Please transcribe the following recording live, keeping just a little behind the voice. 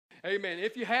Amen.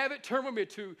 If you have it, turn with me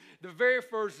to the very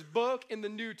first book in the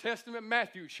New Testament,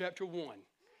 Matthew chapter 1.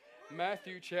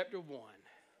 Matthew chapter 1.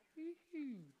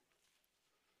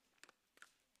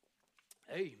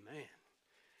 Amen.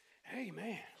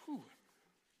 Amen. Whew.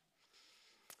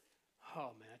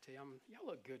 Oh, man, I tell you, y'all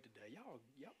look good today. Y'all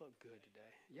look good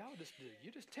today. Y'all just do. You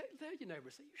just tell your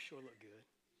neighbor, say, you sure look good.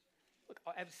 Look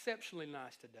exceptionally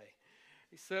nice today.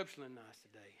 Exceptionally nice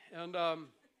today. And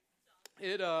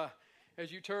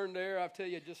as you turn there, I tell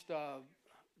you, just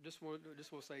want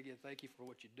to say again, thank you for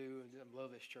what you do. And I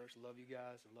love this church. I love you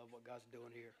guys. I love what God's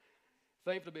doing here.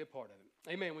 Thankful to be a part of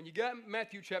it. Amen. When you got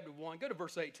Matthew chapter 1, go to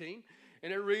verse 18.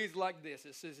 And it reads like this.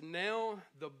 It says, now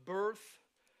the birth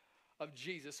of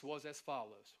Jesus was as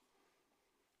follows.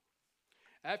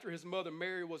 After his mother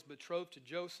Mary was betrothed to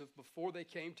Joseph, before they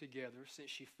came together,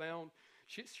 since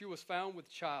she was found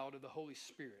with child of the Holy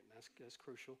Spirit. That's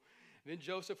crucial. Then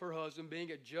Joseph, her husband,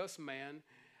 being a just man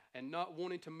and not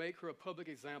wanting to make her a public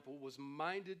example, was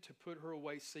minded to put her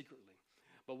away secretly.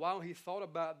 But while he thought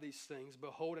about these things,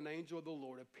 behold, an angel of the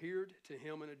Lord appeared to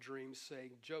him in a dream, saying,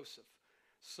 Joseph,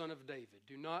 son of David,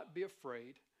 do not be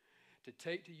afraid to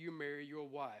take to you Mary, your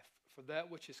wife, for that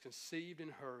which is conceived in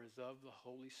her is of the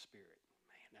Holy Spirit.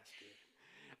 Man, that's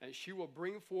good. And she will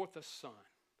bring forth a son,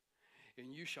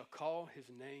 and you shall call his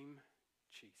name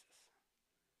Jesus.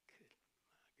 Good.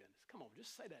 My goodness. Come on,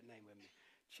 just say that name with me.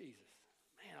 Jesus.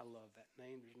 Man, I love that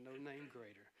name. There's no name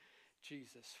greater.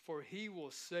 Jesus. For he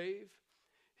will save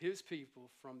his people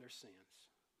from their sins.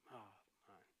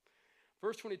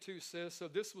 Verse 22 says, so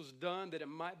this was done that it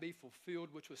might be fulfilled,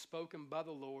 which was spoken by the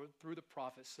Lord through the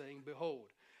prophet, saying, behold,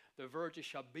 the virgin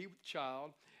shall be with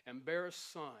child and bear a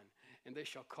son, and they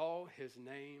shall call his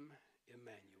name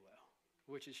Emmanuel,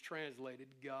 which is translated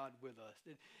God with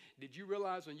us. Did you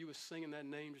realize when you were singing that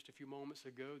name just a few moments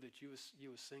ago that you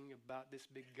was singing about this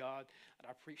big God that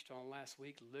I preached on last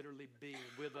week, literally being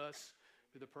with us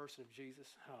through the person of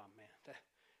Jesus? Oh, man.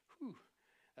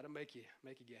 That'll make you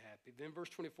get happy. Then verse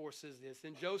 24 says this,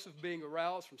 then Joseph, being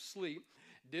aroused from sleep,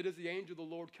 did as the angel of the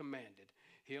Lord commanded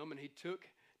him, and he took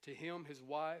to him his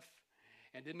wife,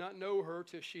 and did not know her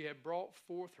till she had brought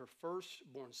forth her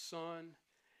firstborn son,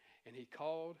 and he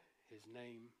called his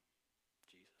name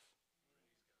Jesus.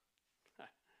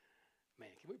 Man,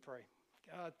 can we pray?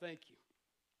 God, thank you.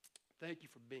 Thank you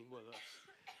for being with us.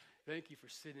 Thank you for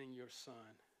sending your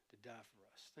son to die for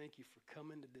us. Thank you for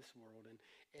coming to this world,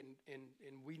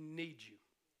 and we need you.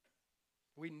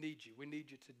 We need you. We need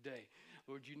you today.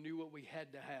 Lord, you knew what we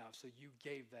had to have, so you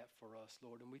gave that for us,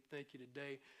 Lord. And we thank you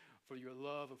today for your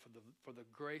love and for the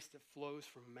grace that flows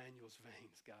from Emmanuel's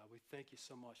veins, God. We thank you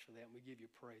so much for that, and we give you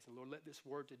praise. And Lord, let this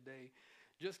word today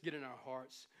just get in our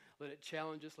hearts. Let it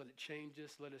challenge us. Let it change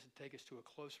us. Let it take us to a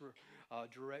closer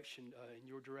direction in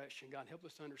your direction. God, help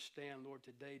us to understand, Lord,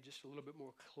 today just a little bit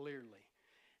more clearly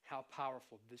how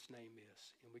powerful this name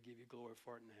is. And we give you glory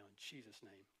for it now. In Jesus'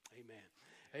 name, amen.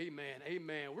 Amen.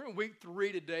 Amen. We're in week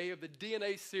 3 today of the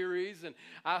DNA series, and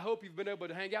I hope you've been able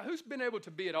to hang out. Who's been able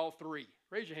to be at all 3?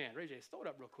 Raise your hand. Raise your hand. Throw it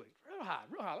up real quick. Real high.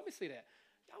 Real high. Let me see that.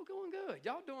 Y'all going good.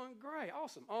 Y'all doing great.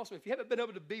 Awesome. Awesome. If you haven't been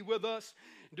able to be with us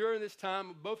during this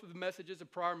time, both of the messages, the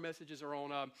prior messages are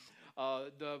on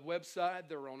the website.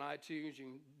 They're on iTunes. You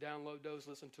can download those,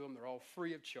 listen to them. They're all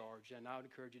free of charge, and I would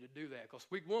encourage you to do that because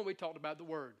week 1, we talked about the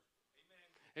Word.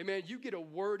 Amen. Amen. You get a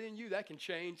word in you, that can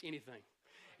change anything,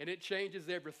 and it changes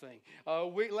everything.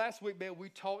 Last week, man, we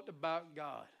talked about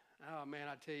God. Oh, man,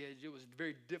 I tell you, it was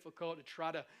very difficult to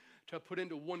try to put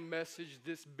into one message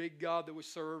this big God that we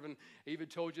serve, and I even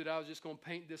told you that I was just going to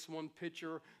paint this one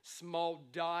picture, small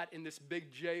dot in this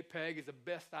big JPEG is the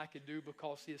best I could do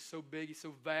because he is so big, he's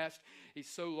so vast, he's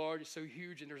so large, he's so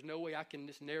huge, and there's no way I can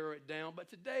just narrow it down. But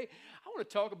today, I want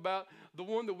to talk about the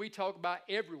one that we talk about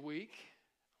every week.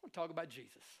 I want to talk about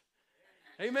Jesus.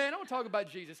 Amen. I want to talk about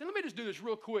Jesus. And let me just do this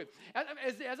real quick.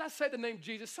 As I say the name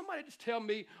Jesus, somebody just tell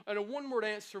me in a one-word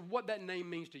answer what that name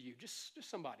means to you. Just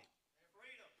somebody.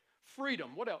 Freedom.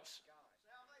 What else?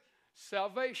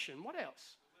 Salvation. What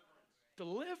else?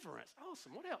 Deliverance.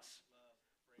 Awesome. What else?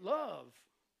 Love.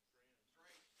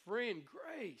 Friend.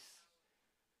 Grace.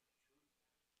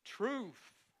 Truth.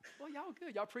 Well, y'all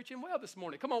good. Y'all preaching well this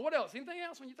morning. Come on. What else? Anything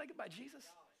else when you think about Jesus?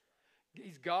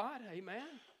 He's God. Amen.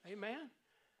 Amen.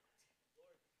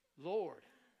 Lord.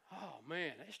 Oh,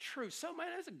 man, that's true. So, man,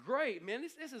 that's great, man.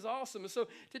 This is awesome. And so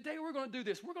today we're going to do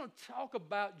this. We're going to talk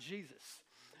about Jesus.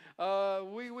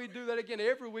 We do that again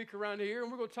every week around here,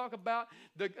 and we're going to talk about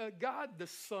God the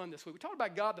Son this week. We talked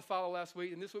about God the Father last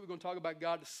week, and this week we're going to talk about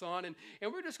God the Son, and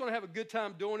we're just going to have a good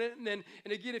time doing it. And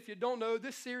again, if you don't know,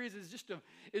 this series is just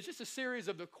a series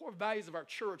of the core values of our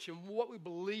church and what we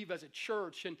believe as a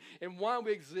church, and why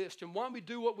we exist, and why we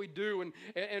do what we do,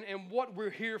 and what we're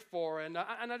here for. And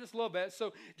I just love that.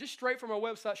 So just straight from our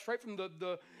website, straight from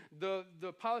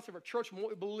the pilots of our church and what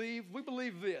we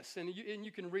believe this, and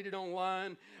you can read it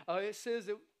online. It says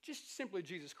that just simply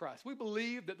Jesus Christ. We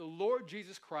believe that the Lord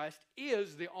Jesus Christ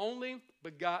is the only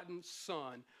begotten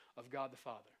Son of God the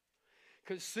Father.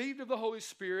 Conceived of the Holy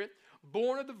Spirit,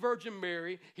 born of the Virgin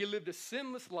Mary, he lived a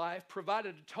sinless life,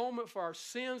 provided atonement for our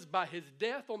sins by his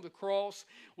death on the cross,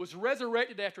 was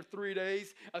resurrected after 3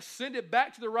 days, ascended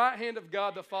back to the right hand of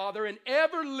God the Father, and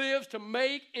ever lives to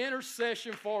make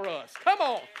intercession for us. Come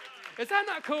on. Is that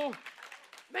not cool?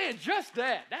 Man, just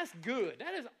that. That's good.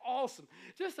 That is awesome.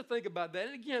 Just to think about that.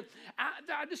 And again,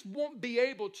 I just won't be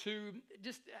able to,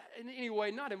 just in any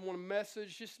way, not in one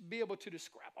message, just be able to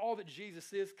describe all that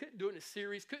Jesus is. Couldn't do it in a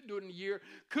series. Couldn't do it in a year.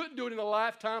 Couldn't do it in a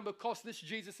lifetime because this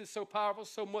Jesus is so powerful,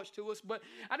 so much to us. But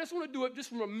I just want to do it just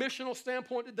from a missional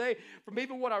standpoint today, from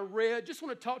even what I read. Just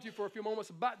want to talk to you for a few moments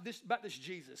about this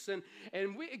Jesus.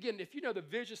 And we, again, if you know the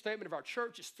vision statement of our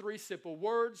church, it's 3 simple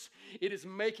words. It is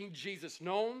making Jesus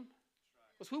known.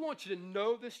 We want you to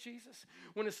know this Jesus.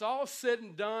 When it's all said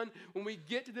and done, when we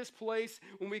get to this place,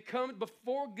 when we come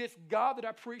before this God that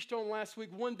I preached on last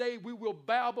week, one day we will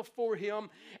bow before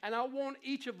him, and I want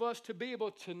each of us to be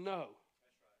able to know.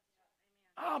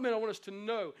 Oh, man, I want us to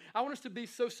know. I want us to be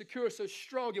so secure, so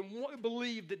strong, and want to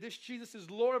believe that this Jesus is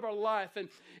Lord of our life, and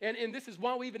this is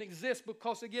why we even exist,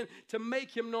 because, again, to make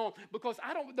him known. Because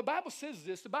the Bible says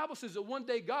this. The Bible says that one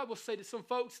day God will say to some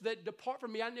folks that, depart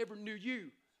from me, I never knew you.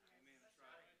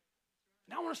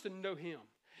 And I want us to know him.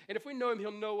 And if we know him,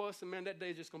 he'll know us. And, man, that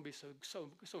day is just going to be so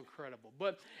incredible.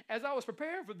 But as I was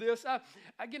preparing for this, as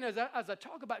I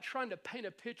talk about trying to paint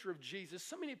a picture of Jesus,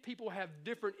 so many people have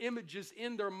different images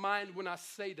in their mind when I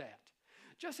say that.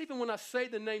 Just even when I say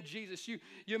the name Jesus, you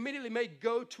immediately may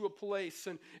go to a place,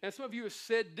 and some of you have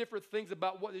said different things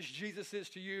about what this Jesus is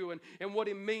to you and what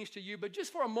he means to you. But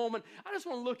just for a moment, I just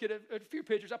want to look at a few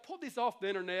pictures. I pulled these off the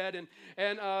internet,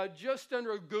 and just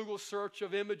under a Google search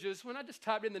of images, when I just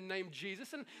typed in the name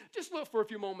Jesus, and just look for a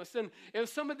few moments. And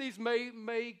some of these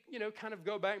may kind of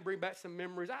go back and bring back some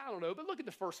memories. I don't know, but look at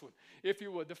the first one, if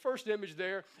you would. The first image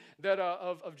there that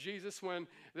of Jesus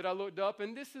that I looked up,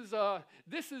 and this is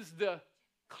the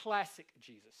classic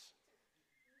Jesus.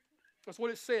 That's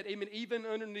what it said. I mean, even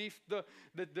underneath the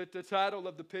title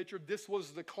of the picture, this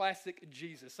was the classic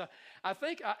Jesus. I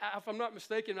think, if I'm not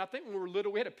mistaken, I think when we were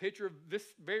little, we had a picture of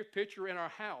this very picture in our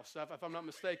house, if I'm not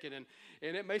mistaken, and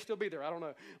it may still be there. I don't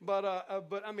know. But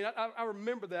I mean, I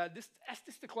remember that. That's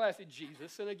just the classic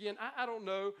Jesus. And again, I don't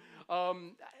know,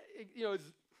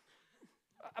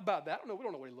 about that. I don't know. We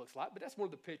don't know what he looks like, but that's one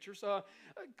of the pictures.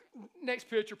 Next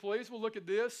picture, please. We'll look at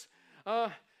this.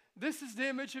 This is the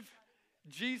image of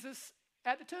Jesus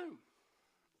at the tomb.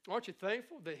 Aren't you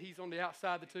thankful that he's on the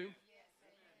outside of the tomb?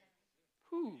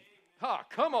 Whew.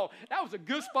 Come on. That was a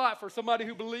good spot for somebody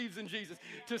who believes in Jesus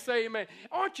to say amen.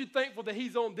 Aren't you thankful that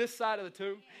he's on this side of the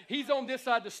tomb? He's on this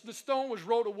side. The stone was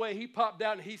rolled away. He popped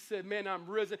out and he said, man, I'm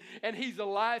risen. And he's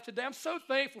alive today. I'm so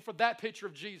thankful for that picture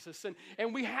of Jesus.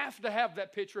 And we have to have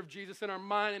that picture of Jesus in our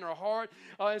mind, in our heart,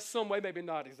 in some way, maybe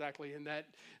not exactly in that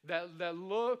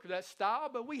look, that style,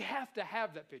 but we have to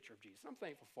have that picture of Jesus. I'm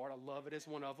thankful for it. I love it. It's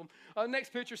one of them.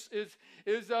 Next picture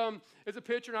is a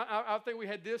picture, and I think we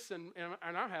had this in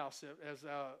our house as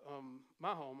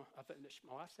my home. I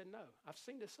said no. I've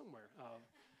seen this somewhere.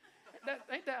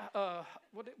 Ain't that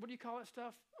what do you call that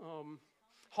stuff?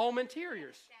 Home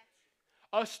interiors.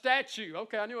 A statue.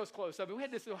 Okay, I knew I was close. I mean, we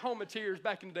had this home interiors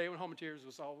back in the day when home interiors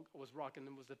was rocking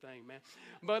and was the thing, man.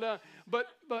 But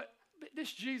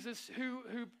this Jesus who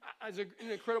is an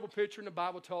incredible picture in the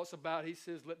Bible talks about. He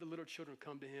says, let the little children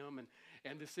come to him,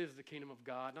 and this is the kingdom of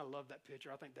God. And I love that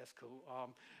picture. I think that's cool.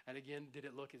 And again, did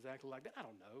it look exactly like that? I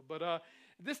don't know. But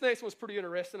this next one's pretty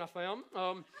interesting, I found.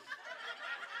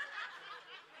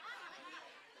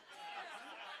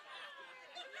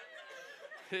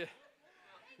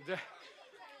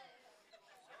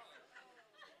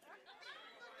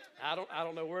 I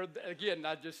don't know where, again,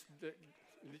 I just...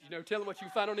 tell them what you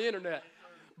find on the internet.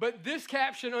 But this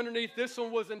caption underneath this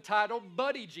one was entitled,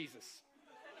 Buddy Jesus.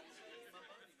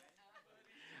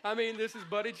 I mean, this is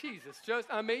Buddy Jesus. It's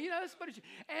Buddy Jesus.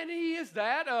 And he is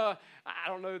that. I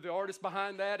don't know the artist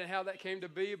behind that and how that came to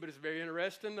be, but it's very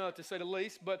interesting, to say the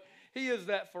least. But he is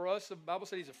that for us. The Bible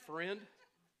says he's a friend.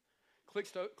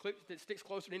 that sticks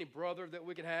closer to any brother that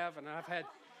we could have, and I've had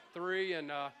 3,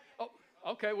 and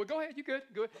okay, well, go ahead. You good?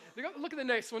 Good. Look at the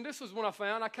next one. This was one I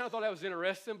found. I kind of thought that was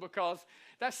interesting because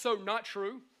that's so not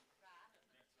true.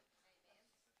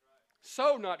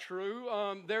 So not true.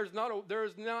 There's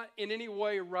not in any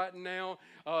way right now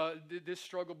this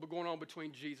struggle going on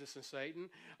between Jesus and Satan.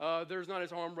 There's not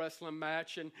his arm wrestling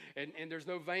match, and there's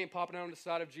no vein popping out on the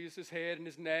side of Jesus' head and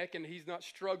his neck, and he's not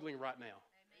struggling right now.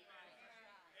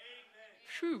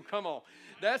 Phew, come on.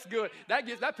 That's good.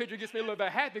 That picture gets me a little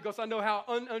bit happy because I know how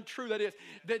untrue that is.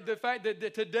 The fact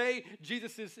that today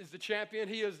Jesus is the champion.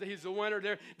 He's the winner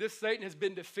there. This Satan has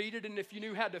been defeated, and if you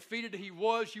knew how defeated he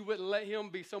was, you wouldn't let him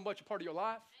be so much a part of your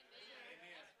life.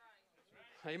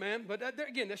 Amen. But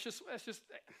again, that's just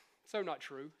so not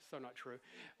true. So not true.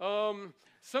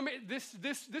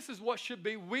 This is what should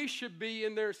be. We should be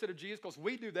in there instead of Jesus because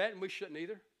we do that, and we shouldn't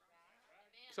either.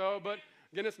 So, but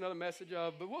again, it's another message,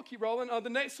 but we'll keep rolling. The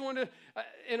next one,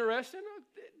 interesting.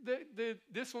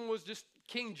 This one was just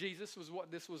King Jesus was what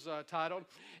this was titled.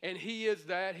 And he is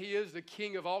that. He is the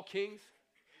King of all kings.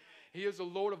 He is the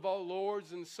Lord of all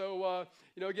lords. And so,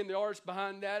 again, the artist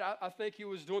behind that, I think he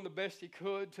was doing the best he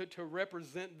could to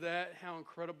represent that, how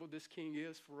incredible this king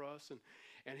is for us.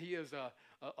 And he is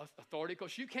authority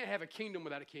because you can't have a kingdom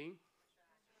without a king.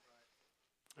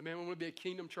 Amen. We want to be a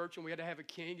kingdom church, and we had to have a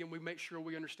king, and we make sure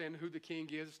we understand who the king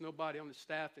is. It's nobody on the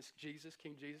staff. It's Jesus,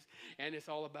 King Jesus, and it's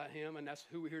all about him, and that's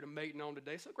who we're here to mating on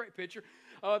today. So, great picture.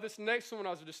 This next one I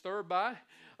was disturbed by.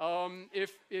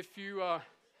 If you,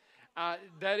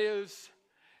 that is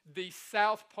the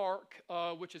South Park,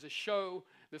 which is a show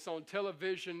that's on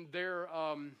television. Their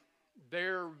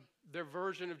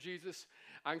version of Jesus.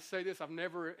 I can say this, I've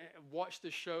never watched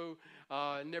this show,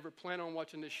 never plan on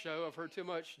watching this show. I've heard too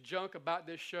much junk about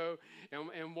this show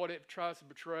and what it tries to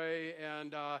portray.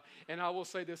 And I will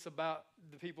say this about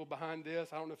the people behind this.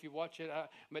 I don't know if you watch it.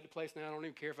 I'm at the place now. I don't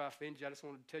even care if I offend you. I just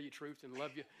want to tell you truth and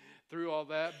love you through all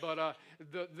that. But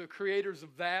the creators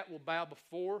of that will bow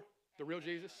before the real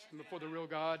Jesus, before the real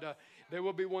God. There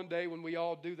will be one day when we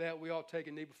all do that. We all take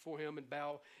a knee before him and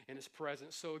bow in his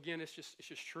presence. So again, it's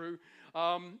just true.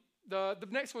 The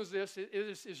next one is this.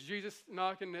 Is Jesus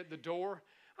knocking at the door.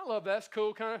 I love that. It's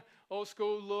cool, kind of old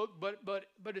school look, but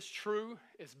it's true.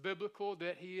 It's biblical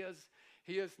that he is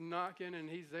knocking and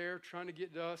he's there trying to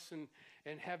get to us and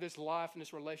have this life and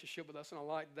this relationship with us, and I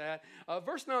like that.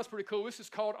 Verse 9 is pretty cool. This is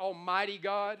called Almighty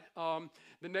God.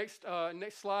 The next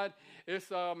slide is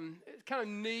it's kind of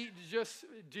neat. Just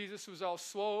Jesus was all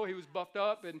swole. He was buffed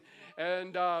up, and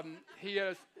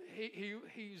he's.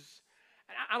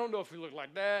 I don't know if he looked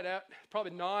like that.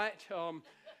 Probably not.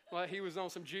 Well, he was on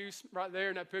some juice right there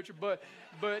in that picture. But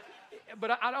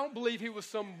I don't believe he was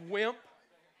some wimp.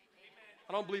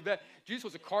 I don't believe that. Jesus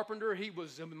was a carpenter. He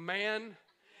was a man.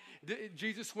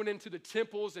 Jesus went into the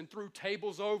temples and threw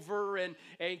tables over and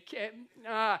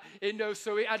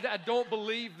so I don't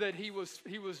believe that he was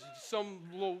some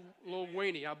little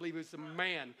weenie. I believe he was a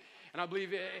man, and I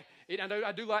believe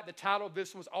I do like the title of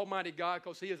this one was Almighty God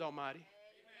because he is Almighty.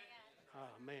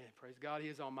 Oh, man, praise God, he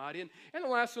is Almighty. And the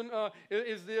last one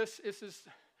is this. This is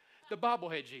the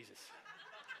bobblehead Jesus.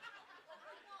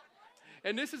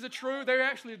 And this is a true,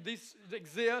 these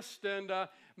exist and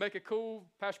make a cool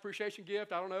pastor appreciation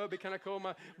gift. I don't know, it'd be kind of cool.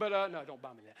 No, don't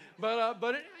buy me that. But I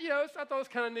thought it was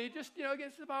kind of neat, just,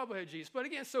 against the bobblehead Jesus. But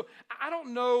again, so I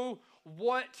don't know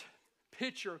what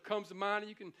picture comes to mind.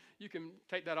 You can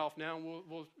take that off now, and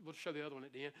we'll show the other one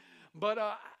at the end. But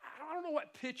I don't know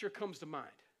what picture comes to mind.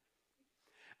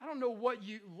 I don't know what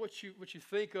you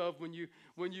think of when you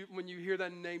hear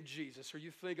that name Jesus, or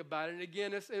you think about it. And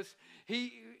again,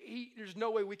 there's no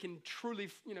way we can truly,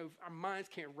 our minds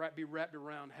can't be wrapped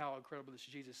around how incredible this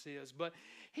Jesus is. But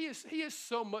he is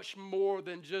so much more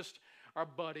than just our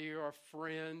buddy or our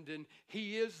friend, and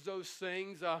he is those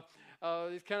things.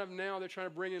 It's kind of now they're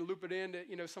trying to loop it in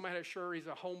that somebody had sure he's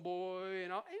a homeboy,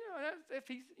 and if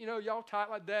he's y'all tight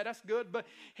like that, that's good. But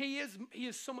he is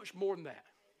so much more than that.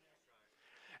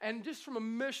 And just from a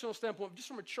missional standpoint, just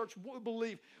from a church,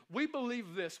 we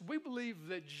believe this. We believe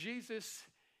that Jesus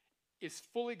is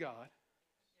fully God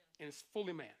and is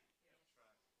fully man.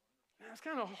 Now, it's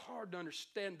kind of hard to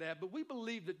understand that, but we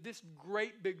believe that this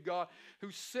great big God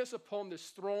who sits upon this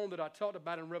throne that I talked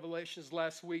about in Revelations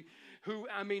last week,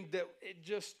 that it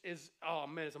just is,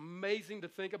 it's amazing to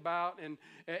think about. And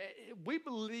we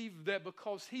believe that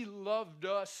because he loved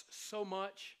us so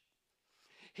much,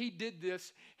 he did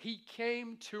this. He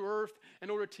came to earth in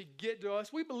order to get to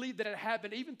us. We believe that it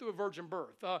happened even through a virgin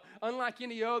birth. Unlike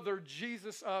any other,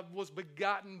 Jesus was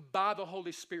begotten by the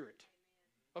Holy Spirit.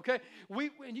 Okay,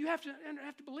 and you have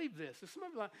to believe this. And some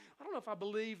of you are like, I don't know if I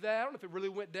believe that. I don't know if it really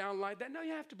went down like that. No,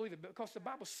 you have to believe it because the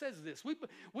Bible says this.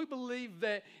 We believe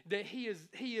that He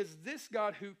is this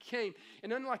God who came,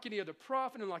 and unlike any other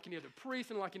prophet, unlike any other priest,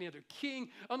 unlike any other king,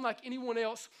 unlike anyone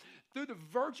else, through the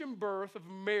virgin birth of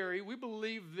Mary, we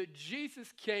believe that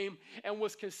Jesus came and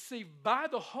was conceived by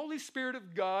the Holy Spirit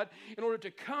of God in order to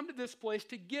come to this place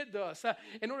to get to us,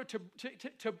 in order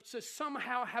to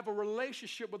somehow have a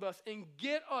relationship with us and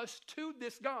get us to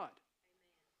this God.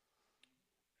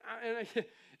 And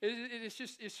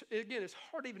it's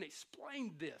hard to even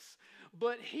explain this.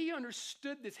 But He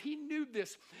understood this. He knew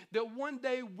this, that one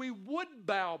day we would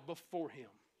bow before Him.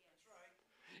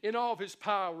 In all of His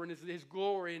power and His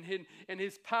glory and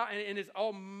His power and His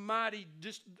almighty,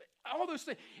 just all those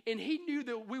things. And He knew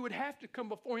that we would have to come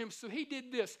before Him. So He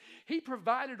did this. He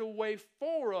provided a way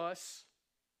for us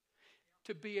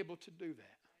to be able to do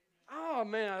that. Oh,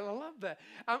 man, I love that.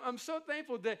 I'm so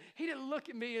thankful that He didn't look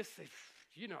at me and say,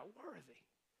 you're not worthy.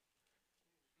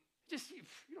 Just, you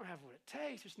don't have what it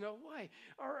takes. There's no way.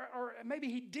 Or maybe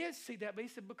He did see that, but He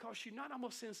said, because you're not, I'm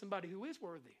going to send somebody who is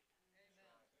worthy.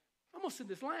 I'm going to send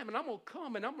this lamb, and I'm going to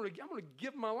come, and I'm going to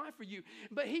give my life for you.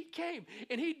 But He came,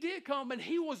 and He did come, and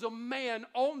He was a man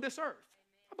on this earth.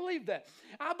 I believe that.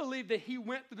 I believe that He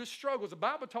went through the struggles. The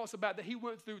Bible talks about that He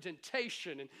went through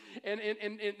temptation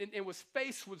and was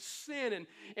faced with sin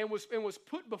and was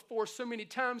put before so many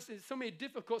times in so many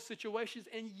difficult situations,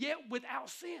 and yet without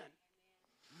sin.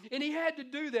 And He had to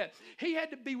do that. He had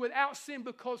to be without sin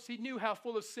because He knew how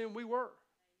full of sin we were.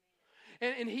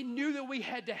 And He knew that we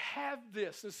had to have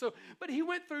this. And so, but He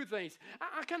went through things.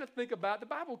 I kind of think about, the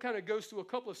Bible kind of goes through a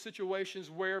couple of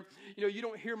situations where, you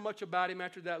don't hear much about Him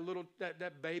after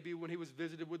that baby when He was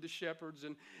visited with the shepherds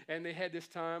and they had this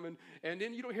time. And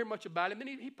then you don't hear much about Him.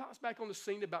 Then he pops back on the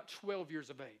scene about 12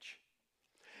 years of age.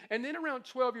 And then around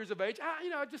 12 years of age,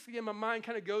 my mind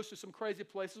kind of goes to some crazy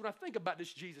places when I think about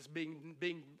this Jesus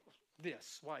being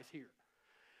this, why He's here.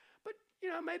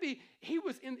 Maybe he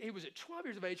was at 12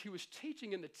 years of age, He was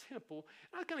teaching in the temple,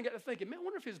 and I kind of got to thinking, man, I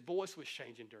wonder if His voice was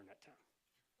changing during that time.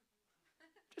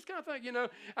 Just kind of think,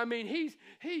 he's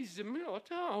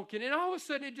talking, and all of a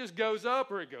sudden it just goes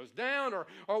up or it goes down or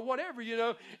whatever,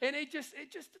 and it just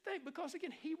to think, because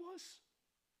again, He was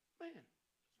man.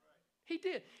 He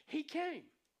did. He came.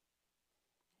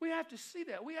 We have to see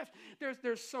that.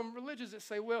 There's some religions that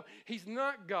say, well, He's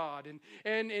not God,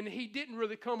 and He didn't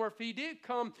really come, or if He did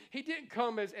come, He didn't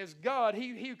come as God.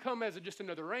 He come as just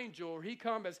another angel, or He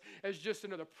come as just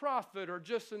another prophet, or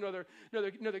just another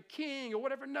king, or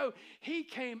whatever. No, He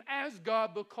came as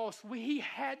God because He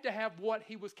had to have what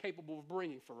He was capable of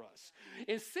bringing for us.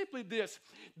 And simply this,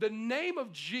 the name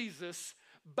of Jesus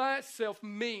by itself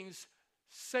means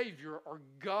Savior, or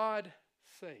God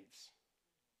saves.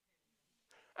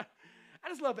 I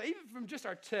just love it. Even from just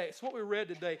our text, what we read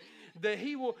today, that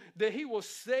He will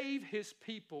save His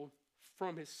people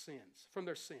from His sins, from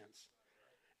their sins.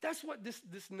 That's what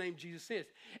this name Jesus is.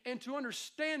 And to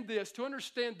understand this, to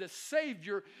understand the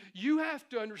Savior, you have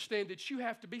to understand that you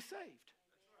have to be saved.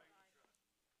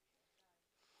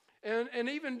 And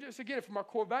even just again, from our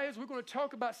core values, we're going to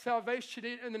talk about salvation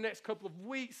in the next couple of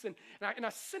weeks. And I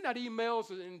send out emails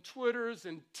and Twitters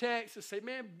and texts to say,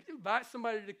 man, invite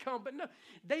somebody to come. But no,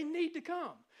 they need to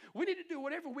come. We need to do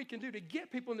whatever we can do to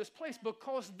get people in this place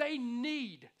because they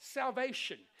need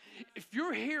salvation. If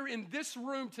you're here in this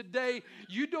room today,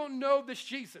 you don't know this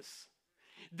Jesus.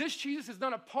 This Jesus is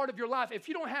not a part of your life. If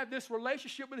you don't have this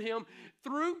relationship with Him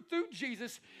through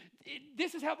Jesus,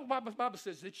 this is how the Bible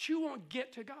says, that you won't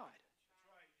get to God.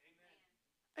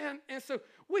 And so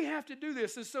we have to do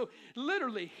this. And so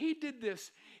literally, He did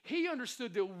this. He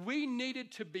understood that we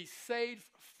needed to be saved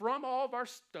from all of our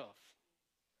stuff,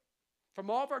 from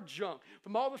all of our junk,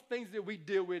 from all the things that we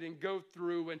deal with and go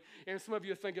through. And some of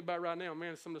you are thinking about right now,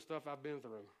 man, some of the stuff I've been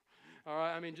through. All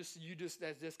right,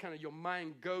 that's kind of your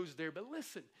mind goes there. But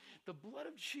listen, the blood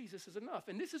of Jesus is enough.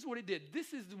 And this is what He did.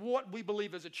 This is what we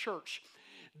believe as a church,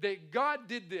 that God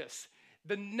did this.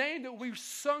 The name that we've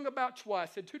sung about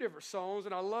twice in two different songs,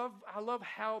 and I love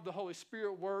how the Holy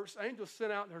Spirit works. Angel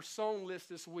sent out her song list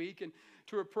this week and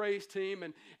to her praise team,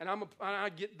 and I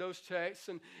get those texts,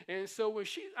 and so when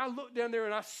I looked down there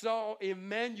and I saw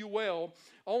Emmanuel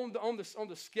on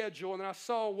the schedule, and then I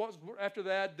saw what's after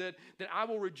that I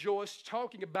will rejoice,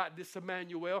 talking about this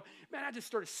Emmanuel. Man, I just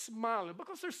started smiling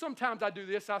because there's sometimes I do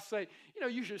this. I say,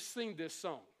 you should sing this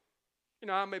song.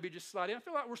 I maybe just slide in. I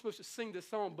feel like we're supposed to sing this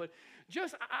song, but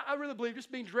I really believe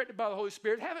just being directed by the Holy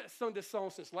Spirit. Haven't sung this song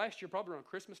since last year, probably around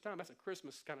Christmas time. That's a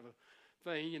Christmas kind of a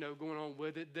thing, going on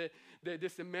with it, that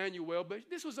this Emmanuel, but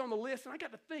this was on the list, and I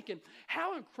got to thinking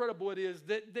how incredible it is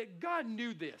that God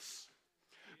knew this.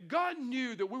 God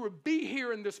knew that we would be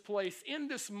here in this place, in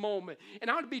this moment, and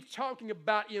I would be talking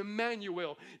about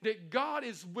Emmanuel, that God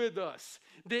is with us,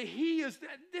 that He is,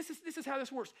 this is how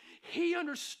this works. He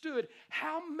understood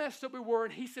how messed up we were,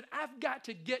 and He said, I've got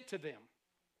to get to them.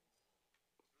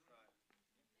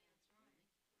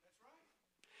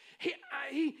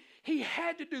 He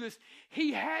had to do this.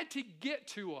 He had to get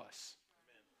to us.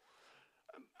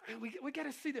 We got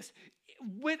to see this.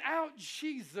 Without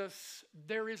Jesus,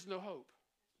 there is no hope.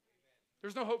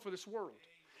 There's no hope for this world.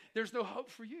 There's no hope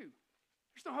for you.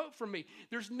 There's no hope for me.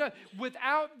 There's no,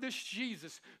 without this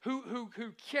Jesus who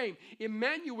came,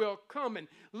 Emmanuel coming,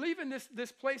 leaving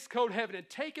this place called heaven and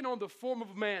taking on the form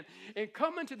of man and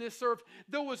coming to this earth,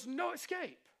 there was no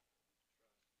escape.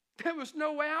 There was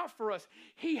no way out for us.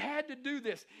 He had to do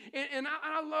this. And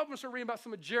I love when I start reading about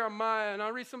some of Jeremiah, and I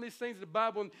read some of these things in the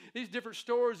Bible and these different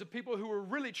stories of people who were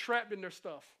really trapped in their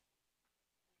stuff.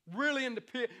 Really in the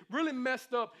pit, really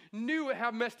messed up, knew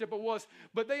how messed up it was,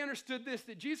 but they understood this,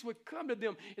 that Jesus would come to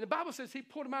them. And the Bible says He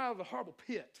pulled them out of the horrible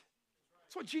pit.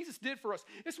 That's what Jesus did for us.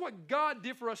 It's what God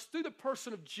did for us through the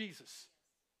person of Jesus.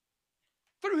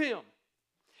 Through Him.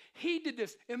 He did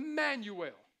this.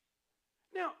 Emmanuel.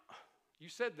 Now, you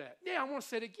said that. Yeah, I want to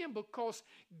say it again, because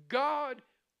God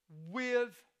with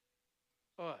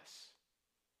us.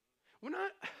 When I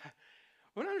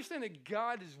understand that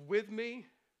God is with me,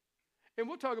 and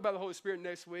we'll talk about the Holy Spirit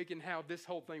next week and how this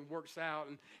whole thing works out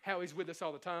and how He's with us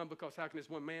all the time, because how can this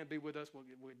one man be with us?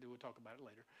 We'll talk about it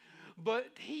later. But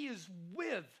He is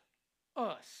with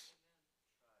us.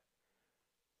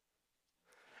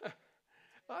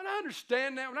 And I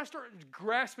understand that. When I start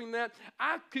grasping that,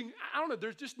 I don't know,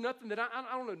 there's just nothing that I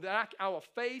don't know that I will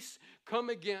face, come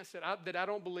against that I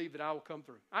don't believe that I will come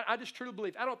through. I just truly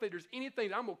believe. I don't think there's anything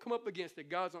that I'm going to come up against that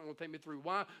God's not going to take me through.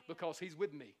 Why? Because He's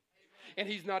with me. And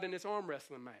He's not in this arm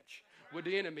wrestling match with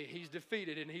the enemy. He's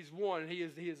defeated and He's won. And He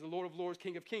is the Lord of Lords,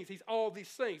 King of Kings. He's all these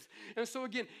things. And so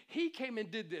again, He came and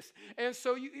did this. And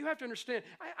so you have to understand,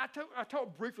 I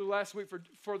talked briefly last week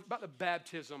about the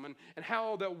baptism and how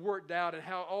all that worked out and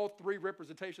how all three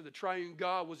representations of the triune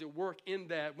God was at work in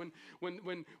that. When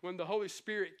the Holy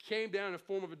Spirit came down in the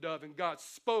form of a dove and God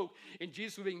spoke and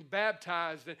Jesus was being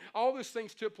baptized and all those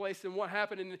things took place and what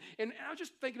happened. And I was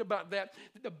just thinking about that.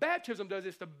 The baptism does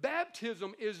this. The baptism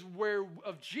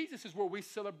of Jesus is where we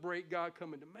celebrate God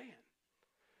coming to man.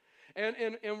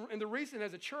 And the reason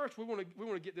as a church we want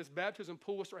to get this baptism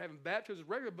pool, start having baptisms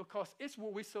regular, because it's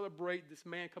where we celebrate this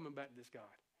man coming back to this God.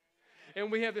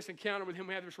 And we have this encounter with Him,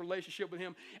 we have this relationship with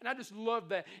Him, and I just love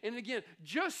that. And again,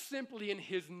 just simply in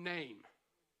His name,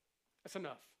 that's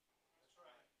enough.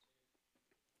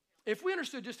 If we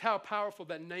understood just how powerful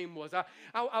that name was, I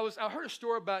heard a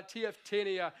story about T.F.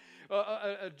 Tenney, a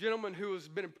gentleman who has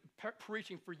been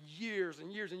preaching for years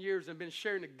and years and years and been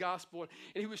sharing the gospel. And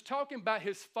he was talking about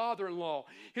his father-in-law.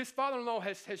 His father-in-law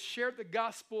has shared the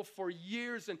gospel for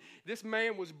years, and this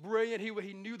man was brilliant.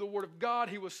 He knew the Word of God.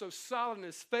 He was so solid in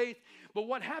his faith. But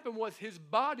what happened was his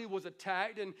body was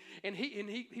attacked, and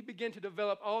he began to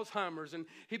develop Alzheimer's, and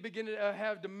he began to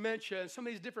have dementia and some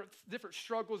of these different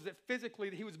struggles that physically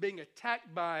he was being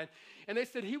attacked by. And they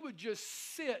said he would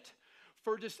just sit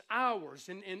for just hours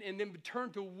and then would turn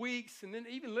to weeks, and then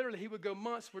even literally he would go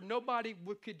months where nobody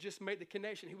could just make the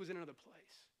connection. He was in another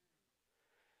place.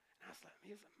 And I was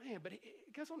like, man, but he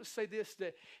goes on to say this,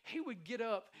 that he would get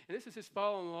up, and this is his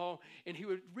father-in-law, and he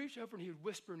would reach over and he would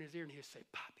whisper in his ear and he would say,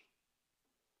 Poppy,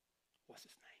 what's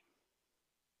his name?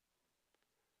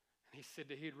 And he said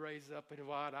that he'd raise up and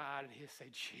wide-eyed and he'd say,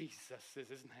 Jesus is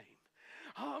his name.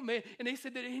 Oh, man. And he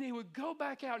said that he would go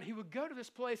back out and he would go to this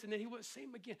place and then he wouldn't see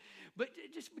him again. But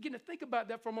just begin to think about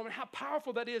that for a moment, how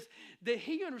powerful that is, that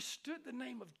he understood the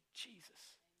name of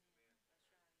Jesus.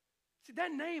 See,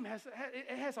 that name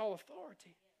has all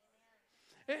authority.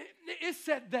 It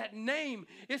said that name,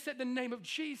 it said the name of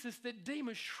Jesus, that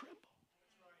demons tremble.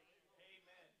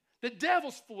 The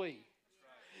devils flee.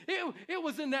 It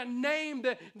was in that name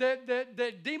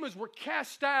that demons were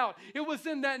cast out. It was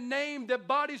in that name that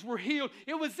bodies were healed.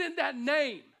 It was in that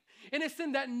name. And it's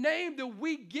in that name that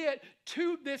we get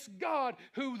to this God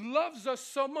who loves us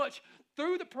so much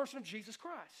through the person of Jesus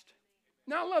Christ.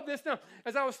 Now, I love this. Now,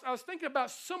 as I was thinking about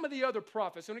some of the other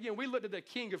prophets, and again, we looked at the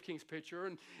King of Kings picture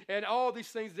and all these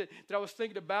things that I was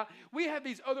thinking about. We have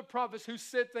these other prophets who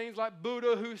said things like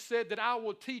Buddha, who said that I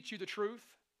will teach you the truth.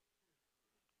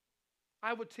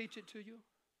 I would teach it to you.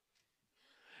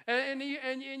 And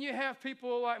you have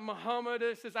people like Muhammad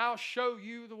that says, I'll show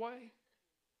you the way.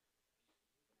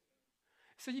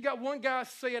 So you got one guy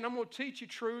saying, I'm going to teach you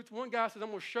truth. One guy says, I'm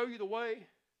going to show you the way.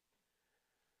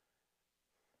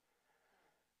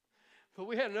 But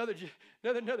we had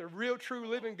another real, true,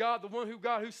 living God, the one who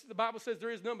the Bible says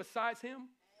there is none besides him,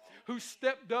 who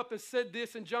stepped up and said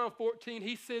this in John 14.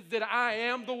 He says that I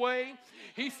am the way.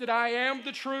 He said, I am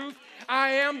the truth.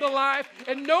 I am the life.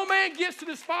 And no man gets to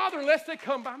this Father unless they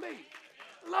come by me.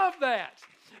 Love that.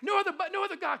 No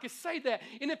other God could say that.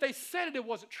 And if they said it, it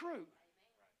wasn't true.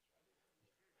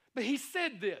 But he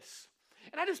said this.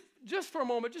 And I just for a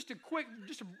moment, just a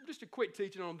quick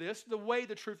teaching on this, the way,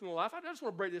 the truth, and the life. I just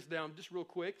want to break this down just real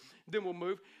quick, then we'll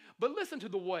move. But listen to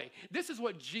the way. This is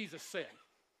what Jesus said.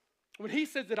 When he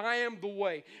said that I am the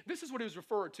way, this is what he was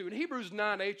referring to. In Hebrews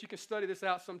 9:8, you can study this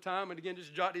out sometime, and again,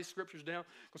 just jot these scriptures down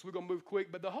because we're going to move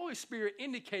quick. But the Holy Spirit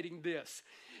indicating this,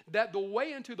 that the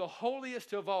way into the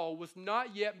holiest of all was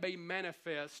not yet made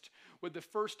manifest when the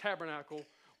first tabernacle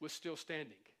was still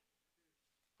standing.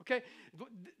 Okay,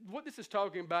 what this is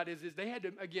talking about is they had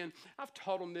to, again, I've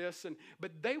taught them this,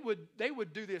 but they would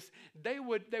do this. They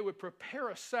would prepare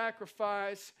a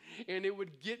sacrifice, and it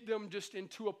would get them just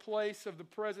into a place of the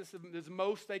presence of as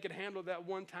most they could handle that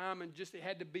one time, and just it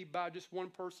had to be by just one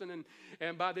person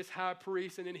and by this high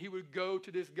priest, and then he would go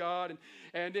to this God,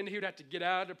 and then he would have to get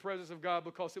out of the presence of God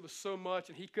because it was so much,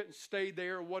 and he couldn't stay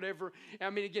there or whatever.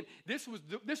 I mean, again, this was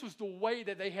the way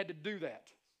that they had to do that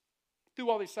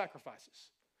through all these sacrifices.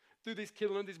 Through this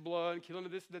killing of this blood, killing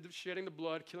of this, the shedding the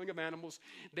blood, killing of animals,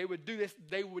 they would do this.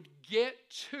 They would get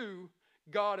to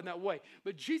God in that way.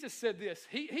 But Jesus said this.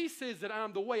 He says that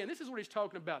I'm the way, and this is what he's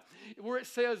talking about, where it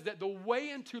says that the way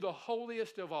into the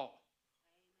holiest of all.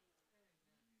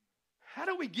 How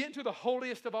do we get into the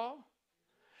holiest of all?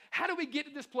 How do we get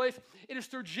to this place? It is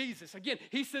through Jesus. Again,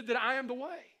 he said that I am the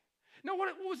way. Now,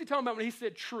 what was he talking about when he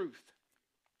said truth?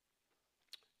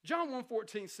 John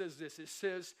 1:14 says this. It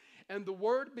says, and the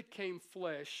Word became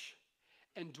flesh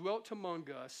and dwelt among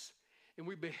us, and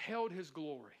we beheld his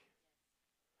glory.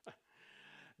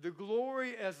 The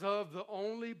glory as of the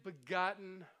only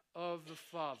begotten of the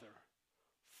Father,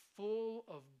 full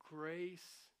of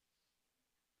grace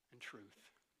and truth.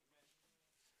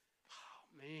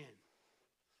 Oh, man.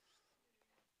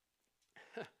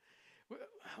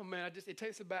 Oh, man, it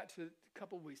takes us back to a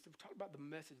couple of weeks. We talked about the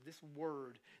message, this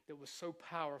word that was so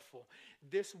powerful.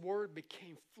 This word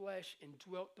became flesh and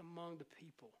dwelt among the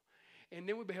people. And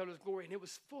then we beheld his glory, and it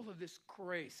was full of this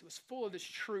grace. It was full of this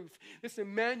truth, this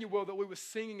Emmanuel that we were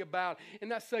singing about in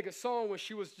that second song when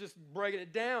she was just breaking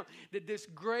it down, that this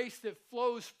grace that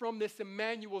flows from this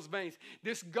Emmanuel's veins,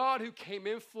 this God who came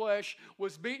in flesh,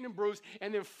 was beaten and bruised,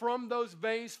 and then from those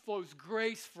veins flows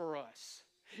grace for us.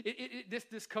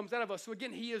 This comes out of us. So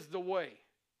again, he is the way.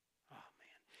 Oh,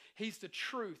 man. He's the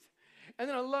truth. And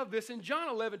then I love this. In John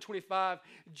 11:25,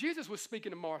 Jesus was speaking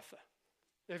to Martha.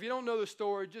 If you don't know the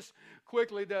story, just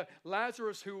quickly,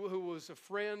 Lazarus, who was a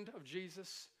friend of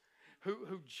Jesus,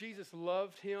 who Jesus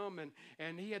loved him,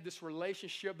 and he had this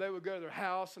relationship. They would go to their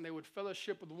house, and they would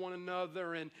fellowship with one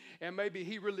another, and maybe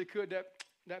he really could,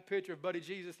 that picture of Buddy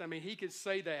Jesus, I mean, he could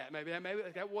say that. Maybe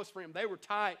that was for him. They were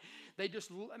tight. They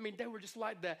were just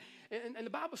like that. And the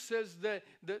Bible says that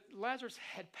Lazarus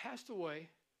had passed away.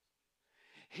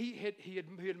 He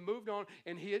had moved on,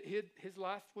 and his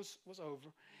life was over.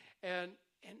 And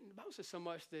the Bible says so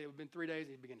much that it had been 3 days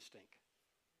and he began to stink.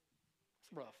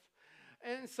 It's rough.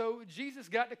 And so Jesus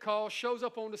got the call, shows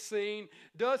up on the scene,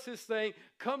 does his thing,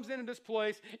 comes into this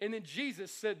place, and then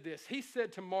Jesus said this. He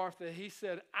said to Martha, he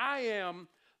said, I am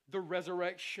the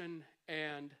resurrection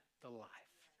and the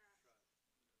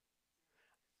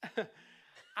life.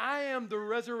 I am the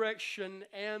resurrection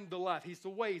and the life. He's the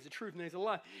way, he's the truth, and he's the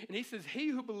life. And he says, he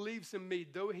who believes in me,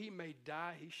 though he may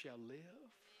die, he shall live.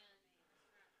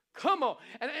 Come on.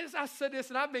 And as I said this,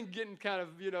 and I've been getting kind of,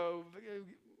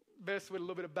 messed with a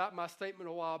little bit about my statement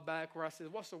a while back where I said,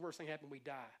 what's the worst thing happen? We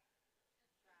die.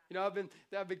 I've been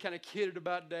kind of kidded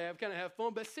about that. I've kind of have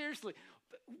fun. But seriously,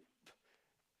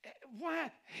 why?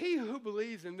 He who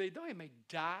believes in me, though he may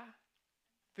die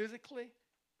physically,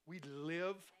 we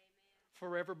live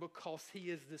forever because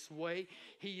he is this way.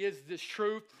 He is this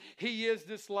truth. He is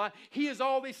this life. He is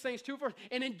all these things too for us.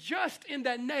 And just in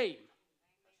that name,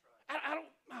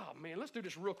 let's do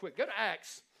this real quick. Go to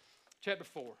Acts chapter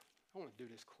 4. I want to do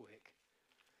this quick.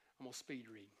 I'm going to speed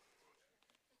read.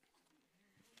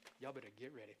 Y'all better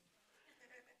get ready.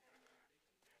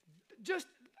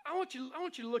 I want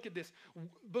you to look at this.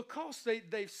 Because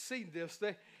they've seen this,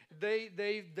 they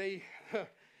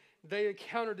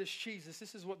encountered this Jesus.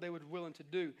 This is what they were willing to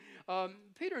do.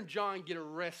 Peter and John get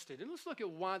arrested. And let's look at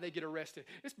why they get arrested.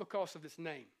 It's because of this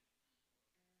name.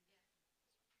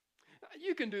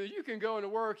 You can do it. You can go into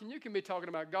work and you can be talking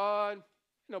about God.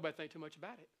 Nobody think too much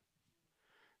about it.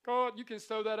 God, you can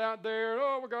throw that out there.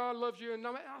 Oh, well, God loves you and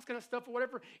all that kind of stuff or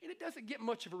whatever. And it doesn't get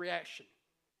much of a reaction.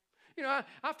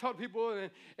 I've talked to people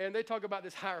and they talk about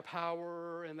this higher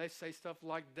power and they say stuff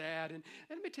like that. And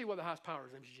let me tell you what the highest power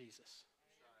is. His name is Jesus.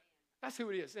 That's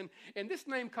who it is. And this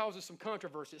name causes some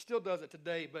controversy. It still does it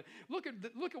today. But look at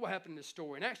what happened in this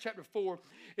story. In Acts chapter 4,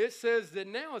 it says that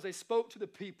now as they spoke to the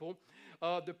people,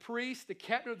 the priests, the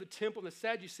captain of the temple, and the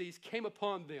Sadducees came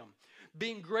upon them,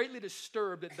 being greatly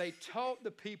disturbed that they taught the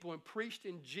people and preached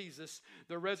in Jesus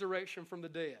the resurrection from the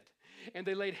dead. And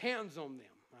they laid hands on them.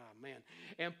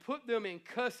 And put them in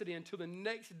custody until the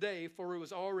next day, for it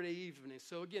was already evening.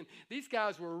 So again, these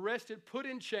guys were arrested, put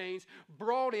in chains,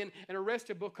 brought in, and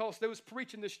arrested because they was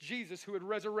preaching this Jesus who had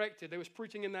resurrected. They was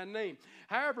preaching in that name.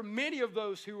 However, many of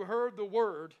those who heard the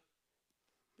word,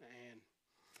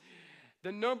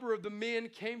 the number of the men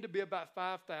came to be about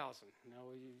 5,000.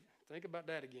 Now, you think about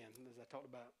that again, as I talked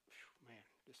about,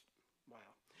 just wow.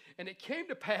 And it came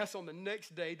to pass on the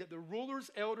next day that the rulers,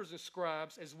 elders, and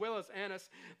scribes, as well as Annas,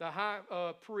 the high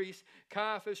priest,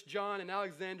 Caiaphas, John, and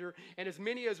Alexander, and as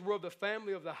many as were of the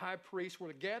family of the high priest,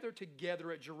 were gathered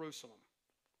together at Jerusalem.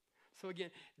 So again,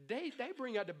 they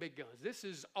bring out the big guns. This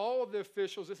is all the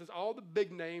officials. This is all the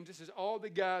big names. This is all the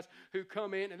guys who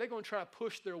come in, and they're going to try to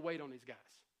push their weight on these guys.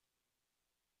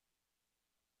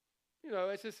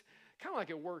 It's just kind of like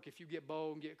at work. If you get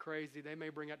bold and get crazy, they may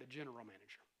bring out the general manager.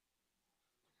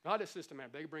 Not the system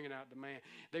manager. They're bringing out the man.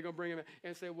 They're going to bring him in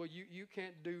and say, well, you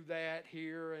can't do that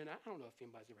here. And I don't know if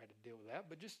anybody's ever had to deal with that,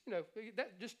 but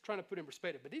just trying to put in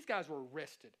perspective. But these guys were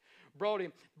arrested, brought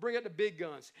in, bring out the big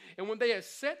guns. And when they had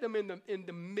set them in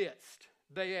the midst,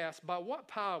 they asked, by what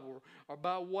power or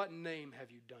by what name have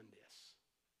you done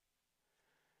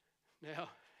this? Now,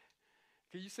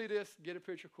 can you see this? Get a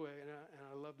picture quick. And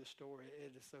I love this story.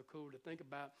 It is so cool to think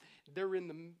about. They're in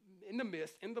the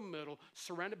midst, in the middle,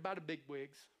 surrounded by the big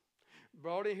wigs,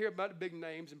 brought in here about the big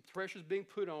names, and pressure's being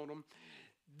put on them.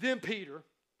 Then Peter,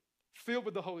 filled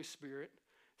with the Holy Spirit,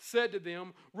 said to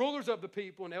them, rulers of the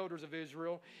people and elders of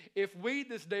Israel, if we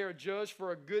this day are judged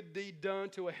for a good deed done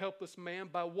to a helpless man,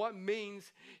 by what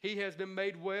means he has been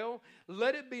made well,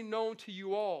 let it be known to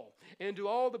you all and to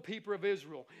all the people of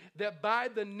Israel that by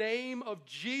the name of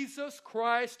Jesus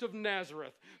Christ of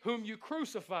Nazareth, whom you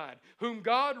crucified, whom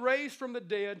God raised from the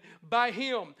dead, by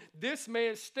him this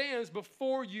man stands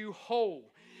before you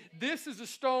whole. This is the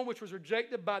stone which was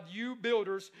rejected by you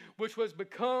builders, which was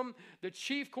become the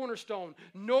chief cornerstone.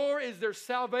 Nor is there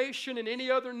salvation in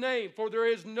any other name, for there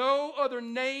is no other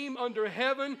name under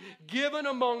heaven given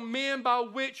among men by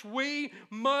which we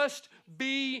must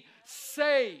be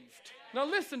saved. Now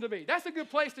listen to me. That's a good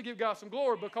place to give God some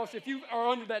glory, because if you are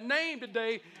under that name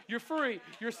today, you're free.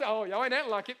 Oh, y'all ain't acting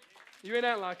like it. You ain't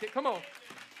acting like it. Come on.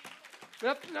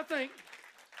 Now think.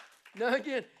 Now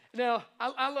again. Now,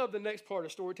 I love the next part of the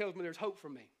story. It tells me there's hope for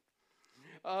me.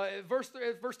 Verse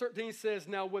 13 says,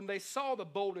 now when they saw the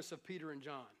boldness of Peter and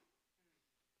John,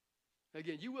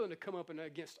 again, you willing to come up and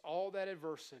against all that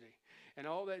adversity and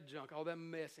all that junk, all that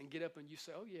mess, and get up and you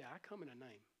say, oh yeah, I come in a name.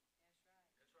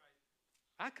 That's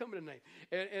right. I come in a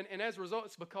name. And as a result,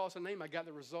 it's because of the name I got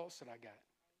the results that I got.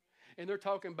 And they're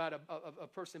talking about a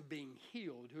person being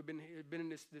healed, who had been in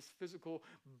this physical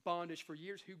bondage for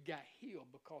years, who got healed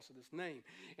because of this name.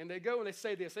 And they go and they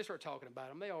say this. They start talking about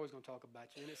him. They always going to talk about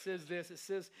you. And it says this. It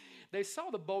says, they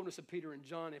saw the boldness of Peter and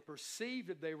John and perceived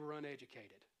that they were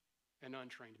uneducated and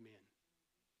untrained men.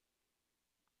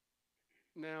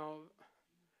 Now,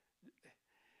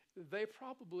 they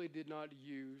probably did not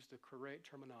use the correct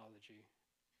terminology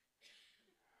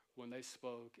when they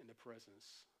spoke in the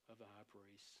presence of the high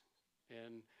priest.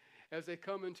 And as they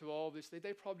come into all this,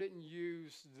 they probably didn't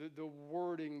use the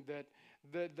wording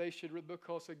that they should,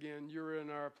 because again, you're in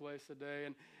our place today,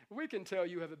 and we can tell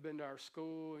you haven't been to our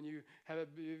school, and you haven't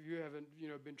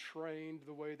been trained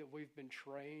the way that we've been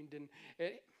trained, and you're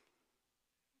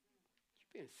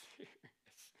being serious.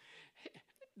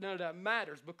 None of that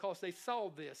matters, because they saw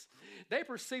this. They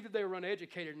perceived that they were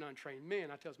uneducated and untrained men.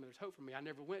 I tells me there's hope for me. I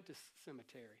never went to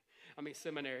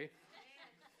seminary.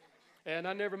 And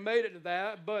I never made it to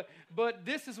that, but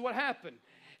this is what happened.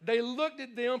 They looked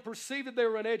at them, perceived that they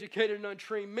were uneducated and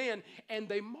untrained men, and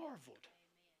they marveled.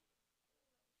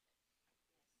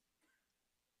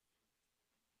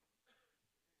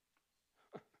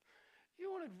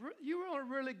 You want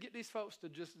to really get these folks to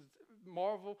just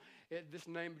marvel at this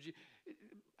name of Jesus.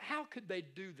 How could they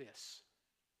do this?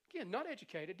 Again, not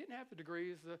educated, didn't have the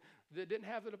degrees, didn't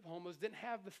have the diplomas, didn't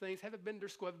have the things, haven't been to their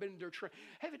school, haven't been to their training,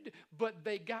 but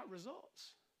they got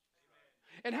results.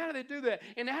 And how do they do that?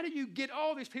 And how do you get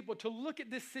all these people to look at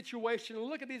this situation and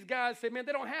look at these guys and say, man,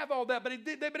 they don't have all that, but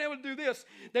they've been able to do this.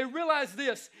 They realized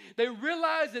this. They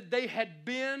realized that they had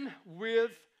been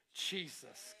with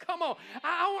Jesus. Come on.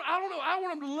 I don't know. I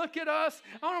want them to look at us.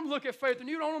 I want them to look at Faith, and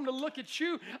you don't want them to look at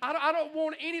you. I don't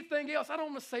want anything else. I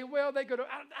don't want to say, well, they go to,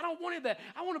 I don't want any of that.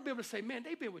 I want to be able to say, man,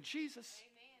 they've been with Jesus.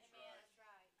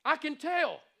 Amen. I can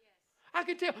tell. I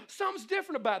can tell. Something's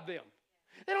different about them.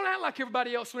 They don't act like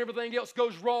everybody else when everything else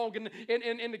goes wrong and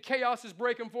the chaos is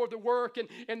breaking forth at work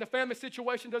and the family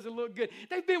situation doesn't look good.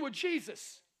 They've been with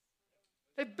Jesus.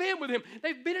 They've been with him.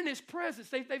 They've been in his presence.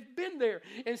 They've been there.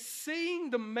 And seeing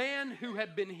the man who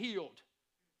had been healed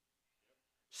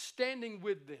standing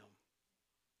with them,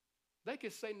 they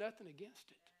could say nothing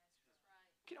against it.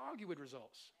 You can argue with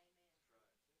results.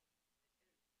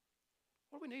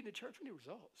 What do we need in the church? We need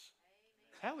results.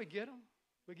 How do we get them?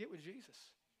 We get with Jesus.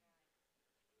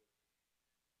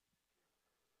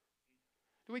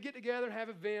 Do we get together and have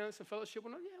events and fellowship?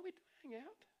 Well, yeah, we do hang out.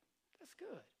 That's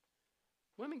good.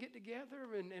 Women get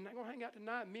together, and they're going to hang out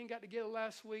tonight. Men got together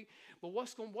last week. But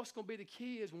what's going to be the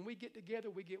key is when we get together,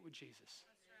 we get with Jesus.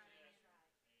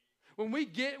 When we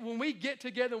get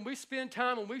together and we spend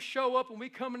time and we show up and we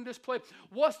come into this place,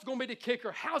 what's going to be the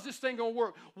kicker? How's this thing going to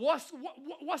work? What's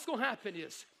going to happen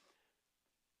is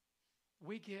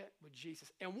we get with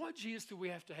Jesus. And what Jesus do we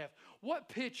have to have? What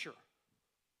picture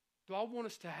do I want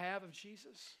us to have of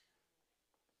Jesus?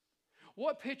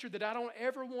 What picture that I don't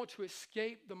ever want to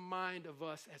escape the mind of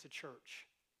us as a church?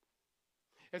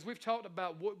 As we've talked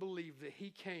about what believe that he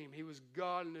came, he was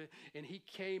God, and he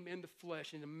came in the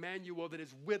flesh, and Emmanuel that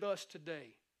is with us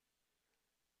today.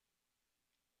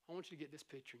 I want you to get this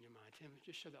picture in your mind. Tim,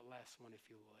 just show that last one if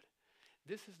you would.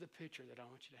 This is the picture that I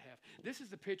want you to have. This is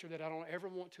the picture that I don't ever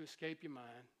want to escape your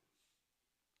mind.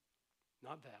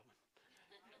 Not that one.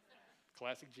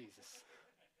 Classic Jesus.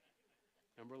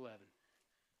 Number 11.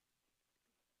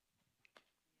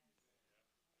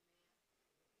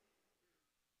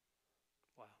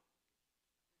 Wow.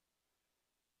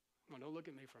 Well, don't look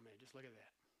at me for a minute. Just look at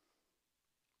that.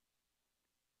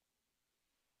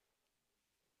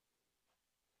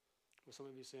 Well, some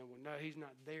of you are saying, well, no, he's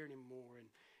not there anymore,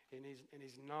 and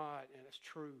he's not, and it's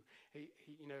true. He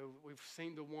we've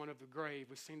seen the one of the grave.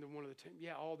 We've seen the one of the tomb.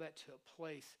 Yeah, all that took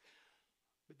place.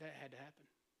 But that had to happen.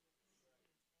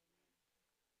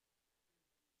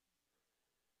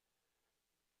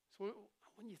 So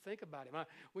when you think about him,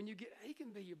 he can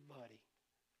be your buddy.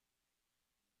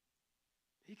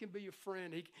 He can be your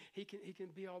friend. He can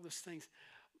be all those things.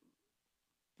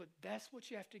 But that's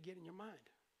what you have to get in your mind.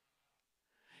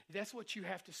 That's what you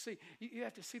have to see. You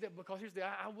have to see that, because here's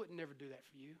I wouldn't never do that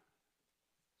for you.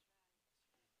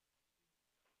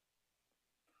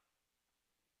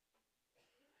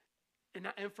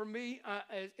 And for me,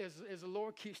 as the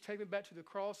Lord keeps taking me back to the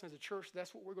cross, and as a church,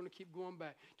 that's what we're going to keep going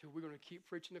back to. We're going to keep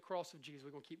preaching the cross of Jesus.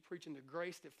 We're going to keep preaching the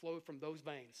grace that flowed from those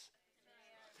veins.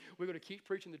 We're going to keep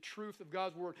preaching the truth of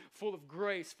God's word, full of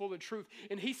grace, full of truth.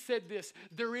 And he said this,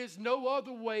 there is no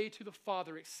other way to the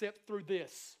Father except through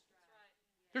this.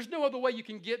 There's no other way you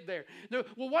can get there. No,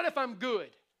 well, what if I'm good?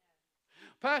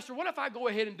 Pastor, what if I go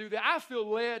ahead and do that? I feel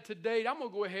led today. I'm going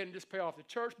to go ahead and just pay off the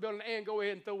church building and go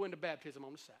ahead and throw in the baptism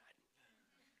on the side.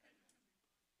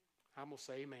 I'm going to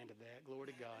say amen to that. Glory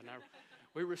to God. Now,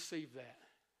 we receive that.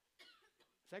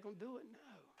 Is that going to do it? No.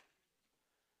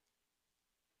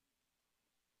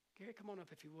 Gary, come on up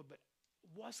if you would. But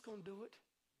what's going to do it?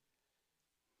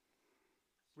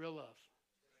 Real love.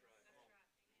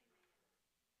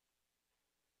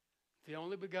 The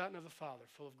only begotten of the Father,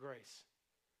 full of grace,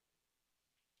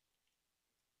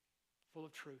 full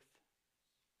of truth.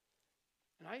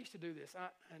 And I used to do this,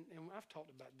 and I've talked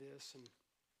about this, and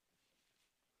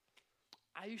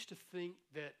I used to think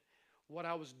that what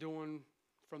I was doing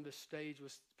from this stage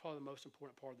was probably the most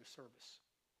important part of the service.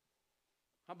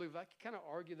 I believe I could kind of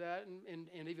argue that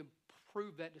and even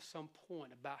prove that to some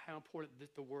point about how important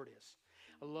the word is.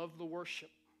 I love the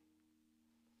worship.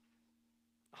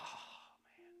 Oh,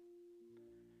 man.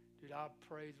 Dude, I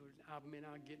praise him. I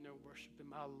get in there and worship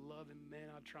him. I love him, man.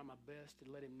 I try my best to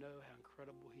let him know how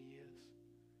incredible he is.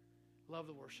 Love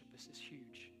the worship. This is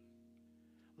huge.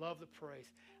 Love the praise.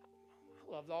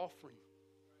 I love the offering.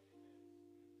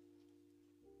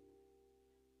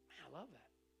 Man, I love that.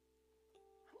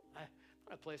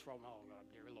 I'm at a place where I'm, oh God,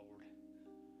 dear Lord.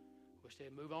 Wish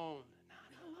they'd move on. No,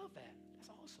 I love that. That's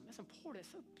awesome. That's important.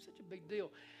 It's such a big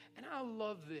deal. And I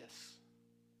love this.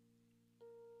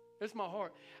 That's my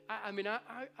heart. I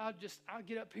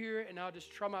get up here and I'll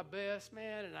just try my best,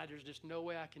 man, and there's just no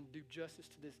way I can do justice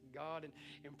to this God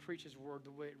and preach his word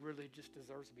the way it really just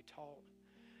deserves to be taught.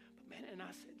 But Man, and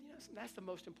I said, that's the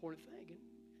most important thing. And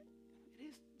it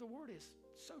is, the word is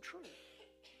so true.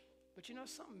 But you know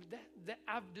something, that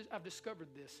I've discovered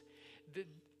this, that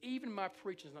even my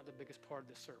preaching is not the biggest part of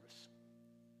this service.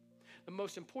 The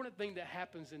most important thing that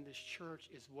happens in this church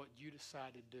is what you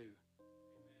decide to do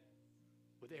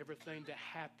with everything that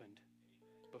happened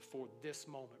before this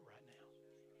moment right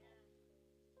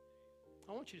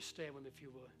now. I want you to stand with me if you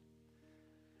would.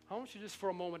 I want you just for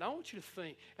a moment, I want you to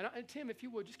think. And Tim, if you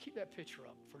would, just keep that picture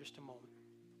up for just a moment.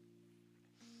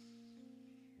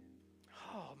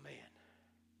 Oh, man.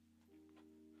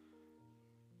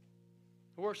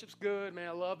 The worship's good, man.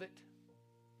 I love it.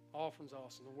 Offering's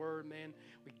awesome. The word, man,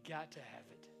 we got to have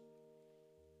it.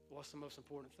 What's the most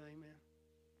important thing, man?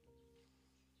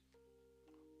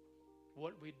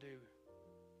 What we do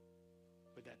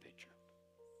with that picture.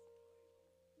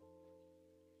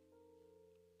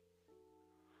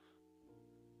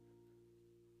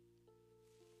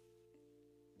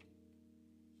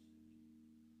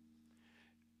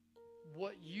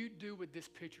 What you do with this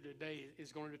picture today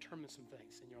is going to determine some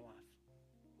things in your life.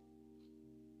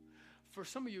 For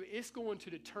some of you, it's going to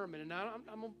determine, and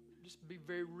I'm going to just be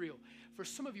very real. For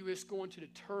some of you, it's going to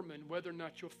determine whether or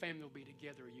not your family will be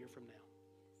together a year from now.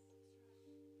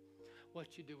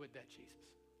 What you do with that, Jesus.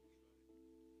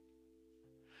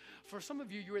 For some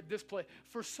of you, you're at this place.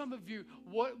 For some of you,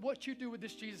 what you do with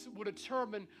this, Jesus, will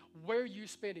determine where you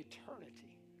spend eternity.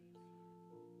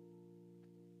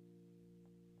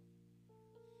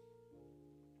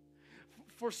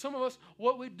 For some of us,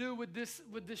 what we do with this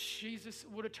Jesus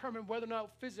will determine whether or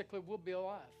not physically we'll be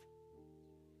alive.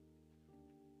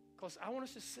 Because I want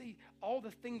us to see all the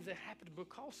things that happened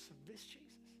because of this Jesus.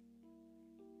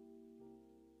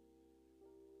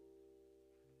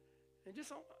 And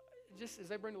just as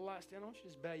they bring the lights down, I want you to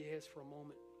just bow your heads for a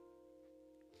moment.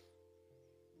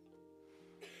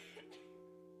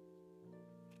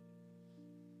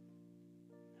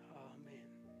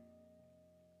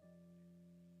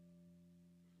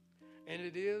 And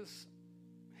it is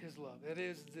His love. It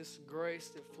is this grace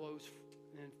that flows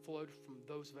and flowed from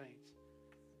those veins.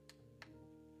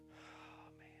 Oh,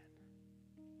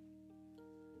 man.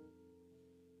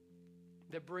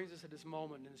 That brings us to this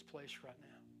moment in this place right now.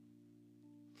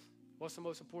 What's the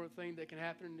most important thing that can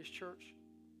happen in this church?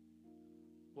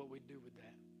 What we do with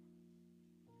that.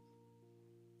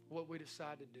 What we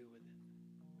decide to do with it.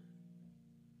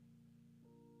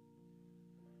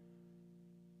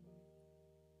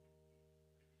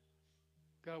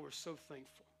 God, we're so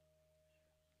thankful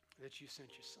that you sent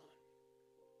your son,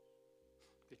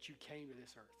 that you came to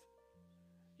this earth.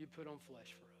 You put on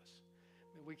flesh for us.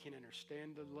 I mean, we can't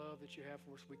understand the love that you have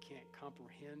for us. We can't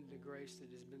comprehend the grace that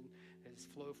has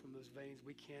flowed from those veins.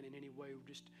 We can't in any way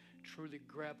just truly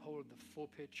grab hold of the full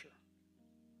picture.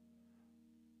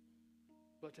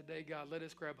 But today, God, let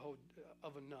us grab hold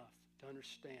of enough to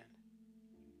understand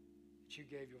that you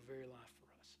gave your very life for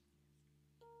us.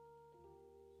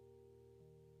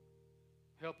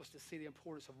 Help us to see the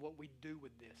importance of what we do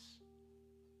with this.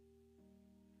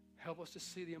 Help us to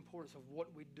see the importance of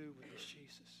what we do with this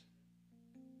Jesus.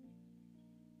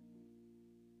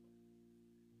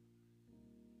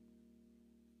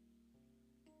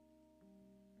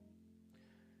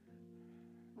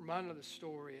 Reminded of the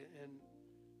story in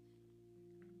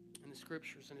the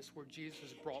scriptures, and it's where Jesus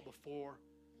is brought before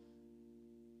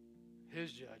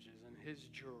his judges and his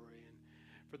jury, and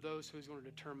for those who is going to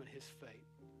determine his fate.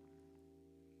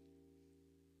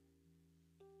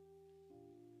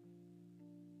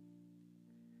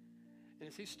 And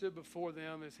as he stood before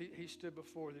them, as he stood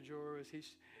before the jurors,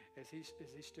 as he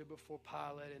stood before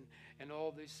Pilate and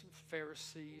all these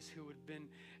Pharisees who had been,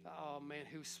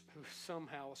 who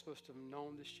somehow was supposed to have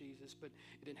known this Jesus, but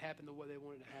it didn't happen the way they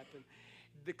wanted it to happen.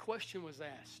 The question was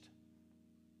asked.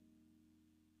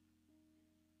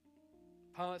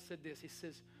 Pilate said this. He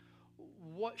says,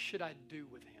 "What should I do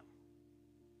with him?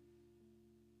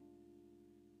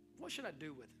 What should I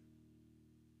do with him?"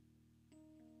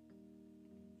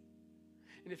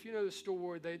 And if you know the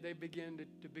story, they begin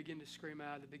to scream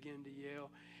out, they begin to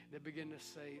yell, they begin to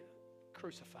say,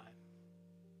 "Crucify him.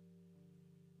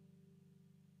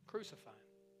 Crucify him.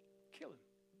 Kill him.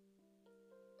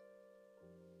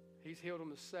 He's healed on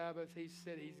the Sabbath. He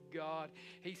said he's God.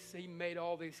 He made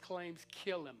all these claims.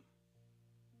 Kill him."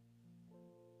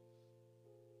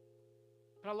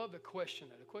 But I love the question,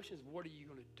 though. The question is, what are you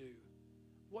going to do?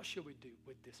 What should we do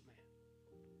with this man?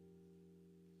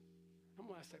 I'm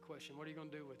going to ask that question. What are you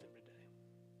going to do with him today?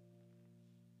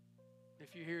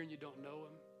 If you're here and you don't know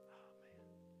him, oh man,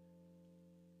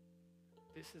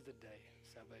 this is the day of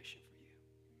salvation for you.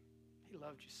 He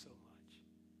loved you so much.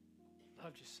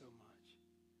 Loved you so much.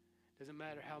 Doesn't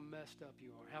matter how messed up you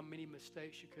are, how many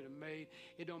mistakes you could have made.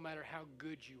 It don't matter how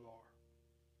good you are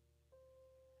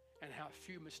and how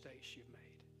few mistakes you've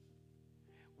made.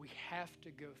 We have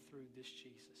to go through this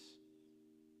Jesus.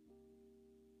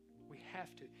 We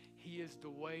have to. He is the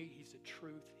way, He's the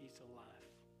truth, He's the life.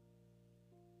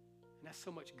 And that's so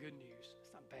much good news.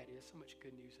 It's not bad, there's so much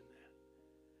good news in that.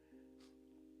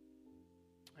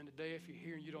 And today, if you're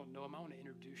here and you don't know Him, I want to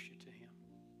introduce you to Him.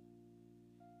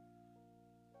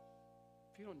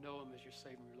 If you don't know Him as your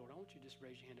Savior and your Lord, I want you to just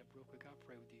raise your hand up real quick. I'll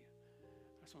pray with you.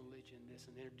 I just want to lead you in this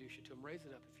and introduce you to Him. Raise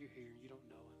it up if you're here and you don't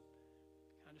know Him.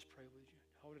 Can I just pray with you?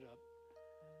 Hold it up.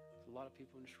 There's a lot of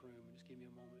people in this room. Just give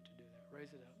me a moment to do that.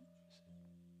 Raise it up.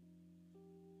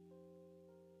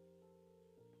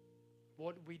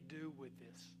 What do we do with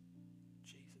this,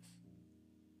 Jesus?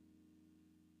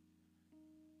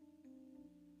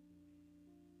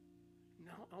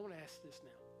 Now, I want to ask this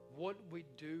now. What we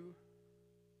do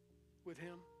with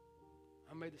Him,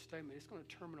 I made the statement, it's going to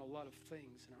determine a lot of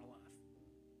things in our life.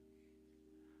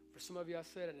 For some of you, I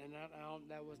said it, and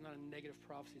that was not a negative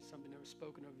prophecy. It's something that was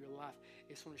spoken over your life.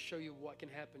 It's going to show you what can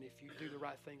happen if you do the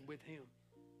right thing with Him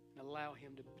and allow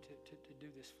Him to do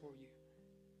this for you.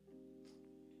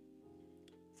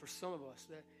 For some of us,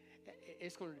 that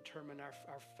it's going to determine our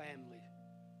family,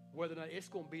 whether or not it's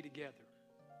going to be together.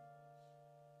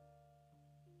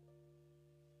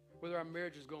 Whether our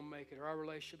marriage is going to make it or our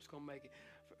relationship is going to make it.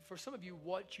 For some of you,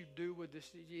 what you do with this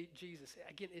Jesus,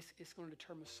 again, it's going to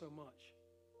determine so much.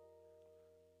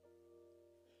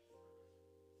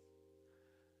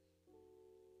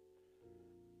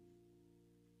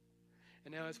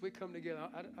 And now as we come together,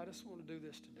 I just want to do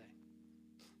this today.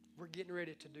 We're getting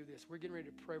ready to do this. We're getting ready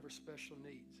to pray for special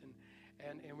needs. And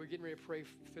we're getting ready to pray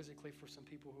physically for some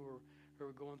people who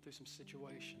are going through some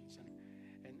situations.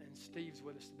 And Steve's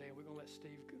with us today. And we're going to let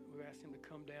Steve, we're asking him to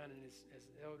come down. And as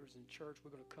elders in church,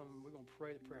 we're going to come and we're going to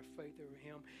pray the prayer of faith over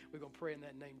him. We're going to pray in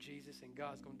that name, Jesus, and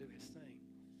God's going to do His thing.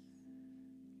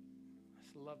 I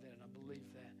just love that, and I believe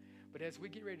that. But as we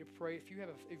get ready to pray, if you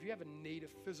have a need,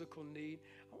 a physical need,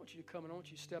 I want you to come and I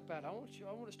want you to step out. I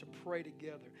want us to pray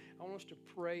together. I want us to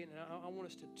pray, and I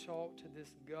want us to talk to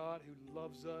this God who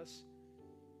loves us.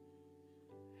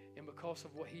 And because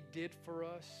of what He did for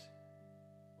us,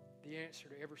 the answer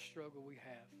to every struggle we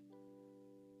have,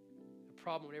 the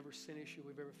problem with every sin issue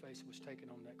we've ever faced was taken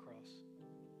on that cross.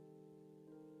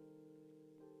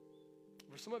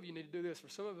 For some of you need to do this. For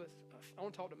some of us, I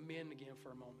want to talk to men again for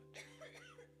a moment.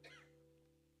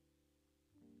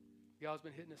 God's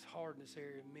been hitting us hard in this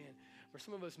area of men. For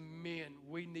some of us men,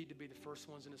 we need to be the first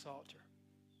ones in this altar.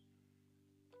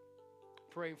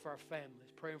 Praying for our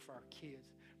families, praying for our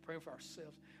kids, praying for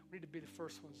ourselves. We need to be the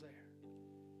first ones there.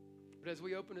 But as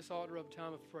we open this altar up,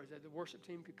 time of prayer, the worship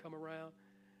team could come around.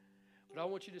 But I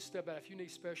want you to step out. If you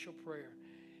need special prayer,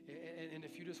 and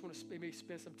if you just want to maybe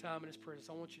spend some time in His presence,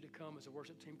 I want you to come as the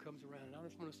worship team comes around. And I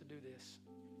just want us to do this.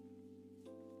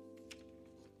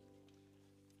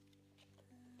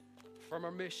 From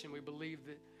our mission, we believe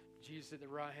that Jesus is at the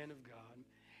right hand of God.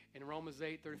 And Romans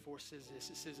 8:34 says this.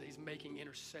 It says that He's making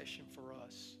intercession for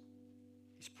us.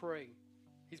 He's praying.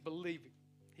 He's believing.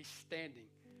 He's standing,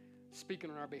 speaking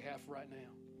on our behalf right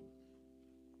now.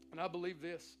 And I believe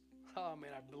this. Oh,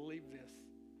 man, I believe this.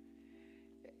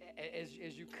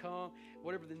 As you come,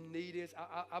 whatever the need is,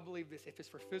 I believe this. If it's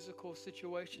for physical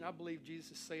situation, I believe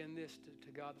Jesus is saying this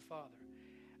to God the Father.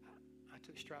 I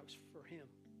took stripes for Him.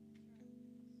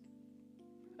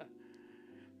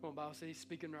 Come on, Bible says He's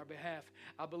speaking on our behalf.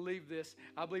 I believe this.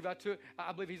 I believe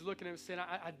He's looking at Him saying,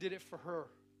 I did it for her.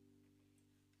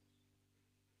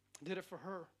 I did it for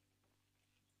her.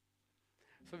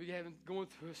 Some of you haven't going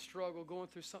through a struggle, going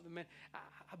through something, man.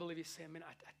 I believe He's saying, man,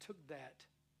 I took that.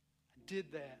 I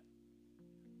did that.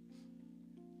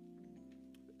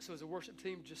 So as the worship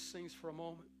team just sings for a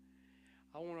moment,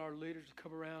 I want our leaders to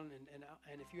come around,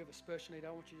 and if you have a special need, I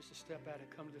want you just to step out and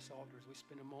come to this altar as we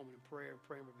spend a moment in prayer and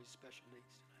praying for these special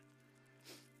needs.